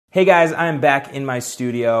Hey guys, I'm back in my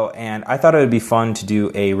studio and I thought it would be fun to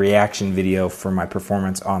do a reaction video for my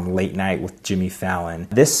performance on Late Night with Jimmy Fallon.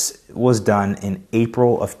 This was done in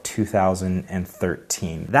April of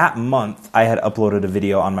 2013. That month, I had uploaded a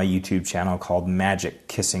video on my YouTube channel called Magic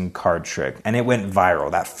Kissing Card Trick, and it went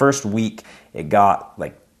viral. That first week, it got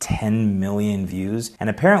like 10 million views, and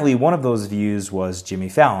apparently one of those views was Jimmy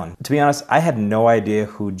Fallon. To be honest, I had no idea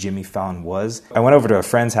who Jimmy Fallon was. I went over to a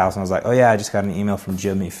friend's house and I was like, oh yeah, I just got an email from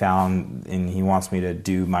Jimmy Fallon and he wants me to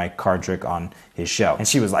do my card trick on his show. And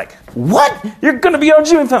she was like, what? You're gonna be on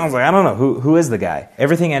Jimmy Fallon? I was like, I don't know, who is the guy?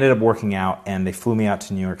 Everything ended up working out and they flew me out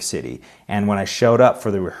to New York City. And when I showed up for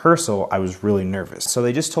the rehearsal, I was really nervous. So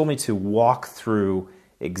they just told me to walk through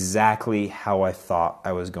exactly how I thought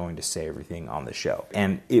I was going to say everything on the show.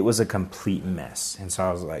 And it was a complete mess. And so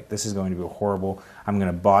I was like, this is going to be horrible. I'm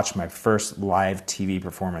gonna botch my first live TV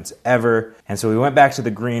performance ever. And so we went back to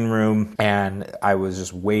the green room and I was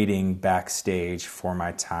just waiting backstage for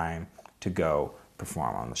my time to go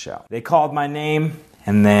perform on the show. They called my name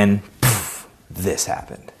and then poof, this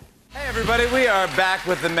happened. Hey everybody, we are back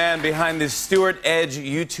with the man behind the Stuart Edge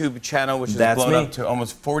YouTube channel, which has blown up to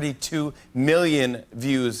almost 42 million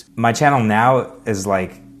views. My channel now is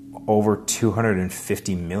like over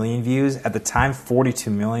 250 million views. At the time, 42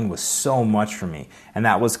 million was so much for me. And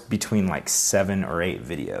that was between like 7 or 8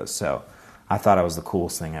 videos. So I thought it was the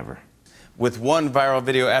coolest thing ever. With one viral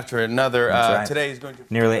video after another, right. Today is going to...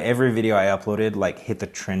 Nearly every video I uploaded like hit the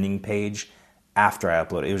trending page after I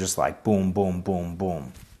uploaded. It was just like boom, boom, boom,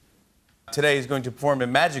 boom. Today he's going to perform a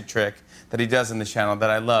magic trick that he does in the channel that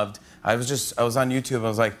I loved. I was on YouTube and I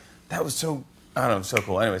was like, that was so, I don't know, so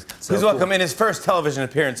cool. Anyways, please welcome in his first television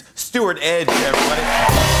appearance, Stuart Edge, everybody.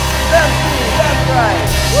 That's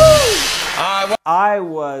right. Woo! I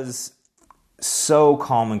was so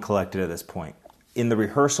calm and collected at this point. In the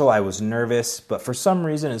rehearsal, I was nervous, but for some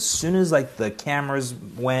reason, as soon as like the cameras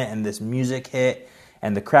went and this music hit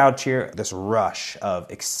and the crowd cheer, this rush of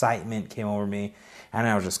excitement came over me. And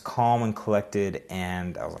I was just calm and collected,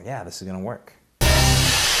 and I was like, yeah, this is gonna work.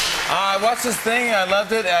 I watched this thing, I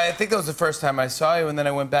loved it. I think that was the first time I saw you, and then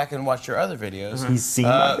I went back and watched your other videos. He's seen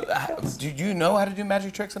my videos. Do you know how to do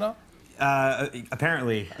magic tricks at all?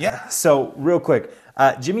 Apparently. Yeah. So, real quick,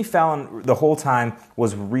 Jimmy Fallon the whole time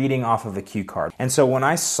was reading off of a cue card. And so when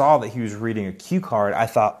I saw that he was reading a cue card, I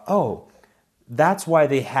thought, oh, that's why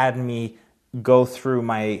they had me go through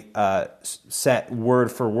my set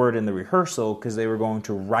word for word in the rehearsal, because they were going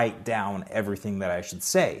to write down everything that I should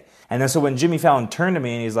say. And then so when Jimmy Fallon turned to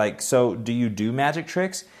me and he's like, so do you do magic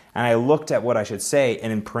tricks? And I looked at what I should say,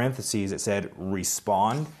 and in parentheses it said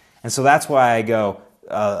respond. And so that's why I go,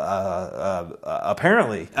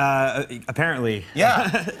 apparently. Apparently.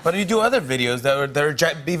 Yeah, but you do other videos that are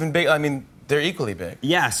even big. I mean, they're equally big.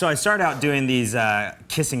 Yeah, so I started out doing these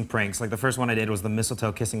kissing pranks. Like the first one I did was the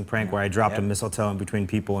mistletoe kissing prank, where I dropped a mistletoe in between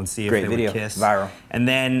people and see if they would kiss. Viral. And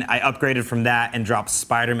then I upgraded from that and dropped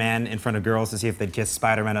Spider-Man in front of girls to see if they'd kiss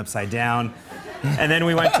Spider-Man upside down. And then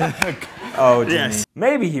we went to... Oh, Jimmy. Yes.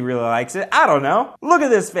 Maybe he really likes it. I don't know. Look at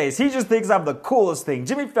this face. He just thinks I'm the coolest thing.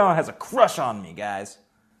 Jimmy Fallon has a crush on me, guys.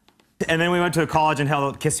 And then we went to a college and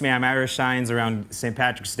held Kiss Me I'm Irish signs around St.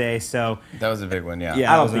 Patrick's Day, so... That was a big one, yeah.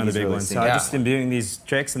 Yeah, that was another big one. So I just been doing these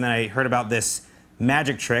tricks, and then I heard about this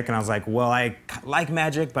magic trick, and I was like, well, I like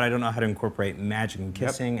magic, but I don't know how to incorporate magic and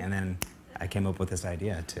kissing, and then I came up with this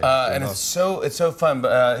idea to... and it's so fun,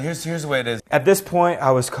 but here's the way it is. At this point, I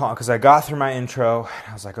was calm, because I got through my intro, and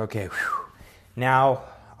I was like, okay, whew. Now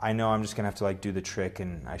I know I'm just gonna have to like do the trick,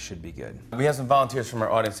 and I should be good. We have some volunteers from our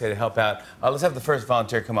audience here to help out. Let's have the first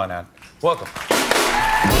volunteer come on out. Welcome.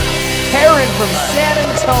 Karen from San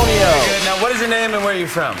Antonio. Good. Now, what is your name and where are you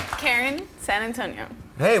from? Karen, San Antonio.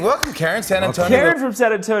 Hey, welcome, Karen, San Antonio. Karen from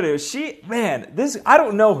San Antonio. I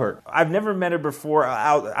don't know her. I've never met her before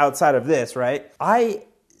outside of this, right? I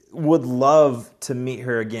would love to meet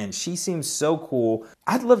her again. She seems so cool.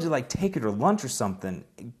 I'd love to like take her to lunch or something,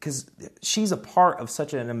 because she's a part of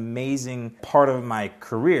such an amazing part of my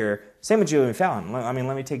career. Same with Jimmy Fallon. I mean,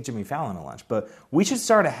 let me take Jimmy Fallon to lunch. But we should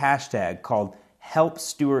start a hashtag called Help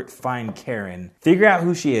Stuart Find Karen. Figure out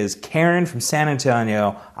who she is. Karen from San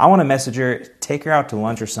Antonio. I want to message her, take her out to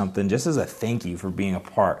lunch or something, just as a thank you for being a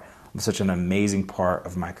part of such an amazing part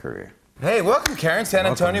of my career. Hey, welcome, Karen. San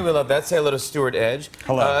Antonio, we love that. Say hello to Stuart Edge.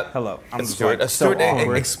 Hello. Hello. I'm Stuart. Stuart,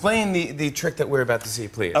 explain the trick that we're about to see,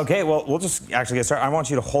 please. Okay, well, we'll just actually get started. I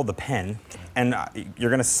want you to hold the pen, and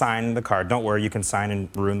you're going to sign the card. Don't worry, you can sign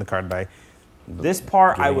and ruin the card by... This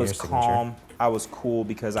part, I was calm. I was cool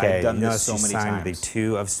because I had done this so many times. The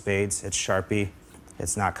 2 of spades. It's Sharpie.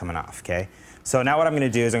 It's not coming off, okay? So now what I'm going to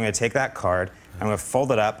do is I'm going to take that card, I'm gonna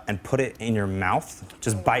fold it up and put it in your mouth.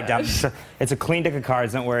 Just bite down. It's a clean deck of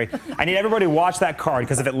cards, don't worry. I need everybody to watch that card,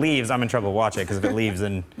 because if it leaves, I'm in trouble. Watch it, because if it leaves,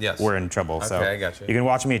 then we're in trouble. Okay, so I got you. You can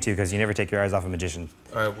watch me too, because you never take your eyes off a magician.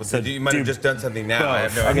 All right, well, so you might have just done something now. I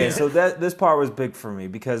have no Okay, idea. so this part was big for me,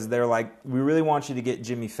 because they're like, we really want you to get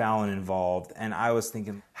Jimmy Fallon involved, and I was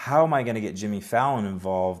thinking, how am I going to get Jimmy Fallon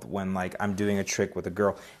involved when like I'm doing a trick with a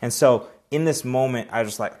girl? And so in this moment, I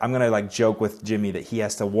just like, I'm going to like joke with Jimmy that he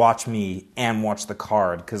has to watch me and watch the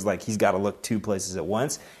card, because like he's got to look two places at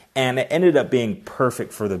once. And it ended up being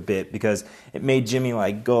perfect for the bit, because it made Jimmy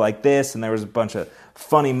like go like this, and there was a bunch of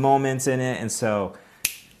funny moments in it, and so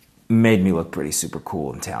made me look pretty super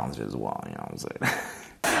cool and talented as well. You know what I'm saying?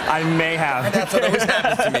 I may have. That's what always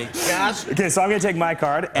happens to me. Gosh. Okay, so I'm gonna take my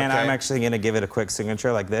card, and Okay. I'm actually gonna give it a quick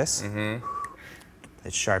signature like this.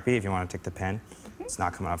 It's Sharpie, if you want to take the pen. It's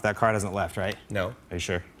not coming off. That card hasn't left, right? No. Are you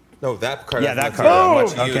sure? No, that card. Yeah, that has card.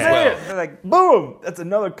 much Boom! to you Okay. as well. They're like, boom! That's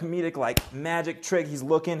another comedic like magic trick. He's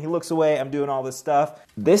looking, he looks away, I'm doing all this stuff.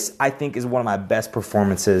 This, I think, is one of my best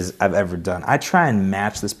performances I've ever done. I try and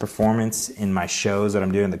match this performance in my shows that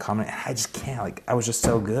I'm doing, the comedy, and I just can't. Like, I was just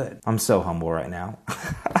so good. I'm so humble right now.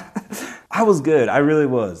 I was good. I really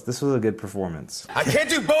was. This was a good performance. I can't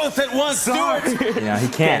do both at once, Stuart. Yeah, he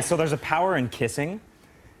Okay, can't. so there's a power in kissing.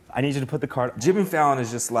 I need you to put the card. Jimmy Fallon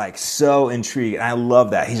is just like so intrigued, and I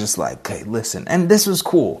love that. He's just like, okay, listen. And this was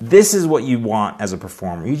cool. This is what you want as a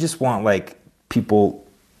performer. You just want like people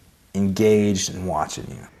engaged and watching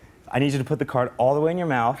you. I need you to put the card all the way in your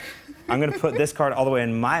mouth. I'm gonna put this card all the way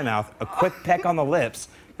in my mouth, a quick peck on the lips,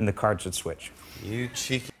 and the card should switch. You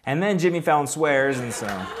cheeky. And then Jimmy Fallon swears, and so.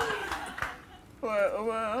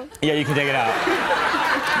 Whoa. Yeah, you can take it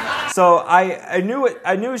out. So I knew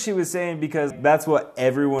what she was saying, because that's what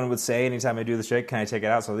everyone would say anytime I do the trick. Can I take it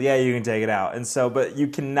out? So yeah, you can take it out. And so, but you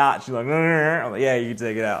cannot. She's like, I'm like, yeah, you can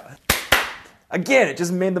take it out. Again, it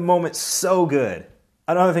just made the moment so good.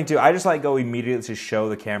 Another thing too, I just like go immediately to show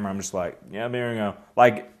the camera. I'm just like, yeah, there we go.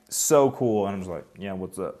 Like so cool, and I'm just like, yeah,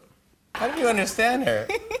 what's up? How do you understand her?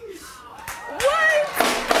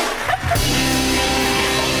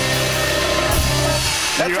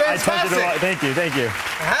 That's I told you to, fantastic. thank you.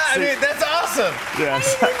 I mean, that's awesome.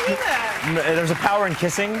 Yes. There's a power in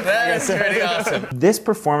kissing. That is pretty awesome. This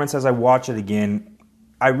performance, as I watch it again,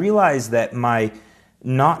 I realized that my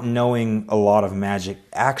not knowing a lot of magic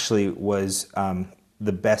actually was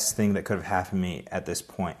the best thing that could have happened to me at this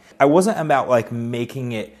point. I wasn't about like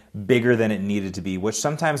making it bigger than it needed to be, which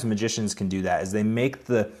sometimes magicians can do that, is they make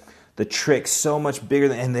the trick so much bigger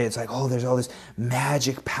than, and it's like, oh, there's all this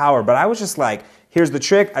magic power. But I was just like, here's the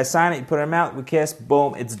trick, I sign it, you put it in my mouth, we kiss,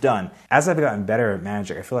 boom, it's done. As I've gotten better at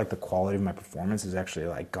magic, I feel like the quality of my performance has actually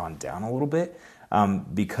like gone down a little bit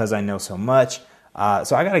because I know so much.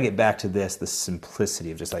 So I got to get back to the simplicity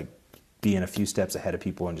of just like being a few steps ahead of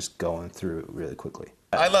people and just going through it really quickly.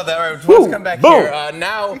 I love that. All right, let's come back boom. here.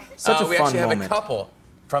 Now, Such a we fun actually have moment. a couple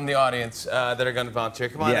from the audience that are going to volunteer.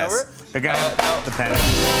 Come on Yes. over. The guy, the pen.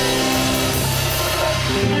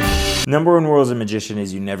 Number one rule as a magician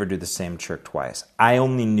is you never do the same trick twice. I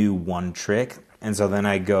only knew one trick, and so then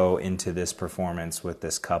I go into this performance with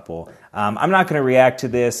this couple. I'm not going to react to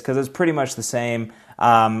this because it's pretty much the same.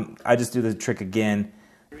 I just do the trick again,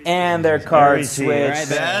 and their cards see, switch. right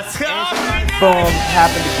there. That's Boom,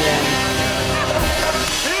 happened again.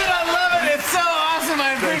 Dude, I love it. It's so awesome.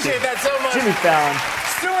 I appreciate that so much. Jimmy Fallon.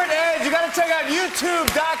 Stuart Edge. You got to check out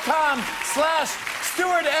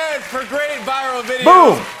youtube.com/Stuart Edge for great viral videos.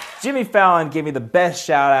 Boom! Jimmy Fallon gave me the best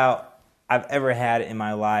shout out I've ever had in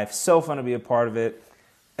my life. So fun to be a part of it.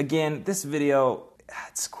 Again, this video,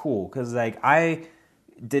 it's cool because like I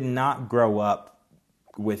did not grow up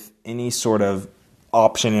with any sort of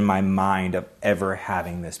option in my mind of ever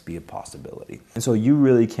having this be a possibility. And so you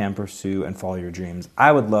really can pursue and follow your dreams.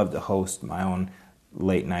 I would love to host my own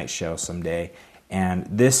late night show someday. And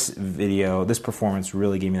this video, this performance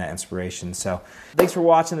really gave me that inspiration. So thanks for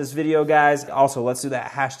watching this video, guys. Also, let's do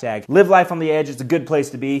that hashtag. Live life on the edge. It's a good place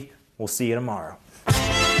to be. We'll see you tomorrow.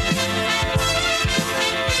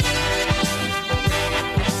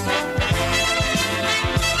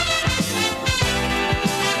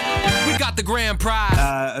 We got the grand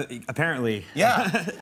prize. Apparently. Yeah.